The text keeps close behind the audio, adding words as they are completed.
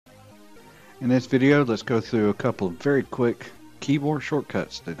In this video, let's go through a couple of very quick keyboard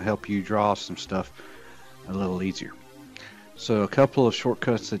shortcuts that help you draw some stuff a little easier. So a couple of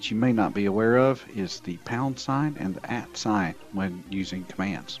shortcuts that you may not be aware of is the pound sign and the @ sign when using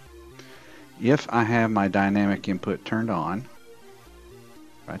commands. If I have my dynamic input turned on,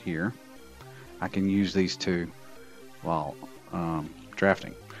 right here, I can use these two while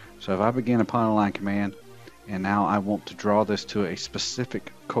drafting. So if I begin a polyline command and now I want to draw this to a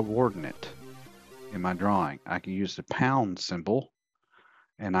specific coordinate in my drawing, I can use the pound symbol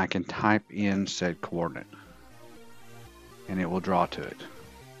and I can type in said coordinate and it will draw to it.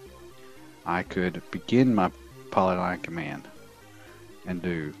 I could begin my polyline command and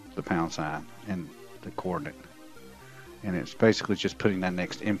do the pound sign and the coordinate, and it's basically just putting that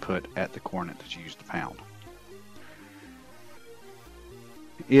next input at the coordinate that you used to pound.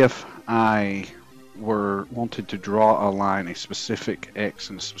 If I wanted to draw a line, a specific X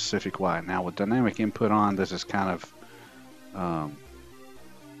and a specific Y. Now with dynamic input on, this is kind of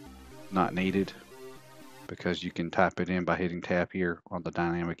not needed because you can type it in by hitting tab here on the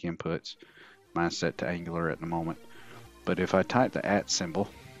dynamic inputs. Mine's set to angular at the moment. But if I type the @ symbol,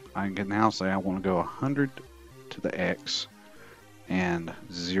 I can now say I want to go 100 to the X and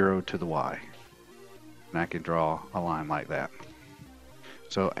 0 to the Y. And I can draw a line like that.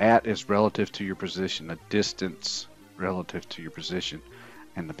 So @ is relative to your position, the distance relative to your position,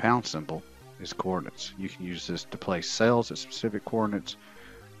 and the pound symbol is coordinates. You can use this to place cells at specific coordinates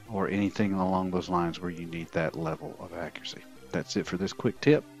or anything along those lines where you need that level of accuracy. That's it for this quick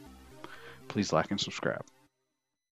tip. Please like and subscribe.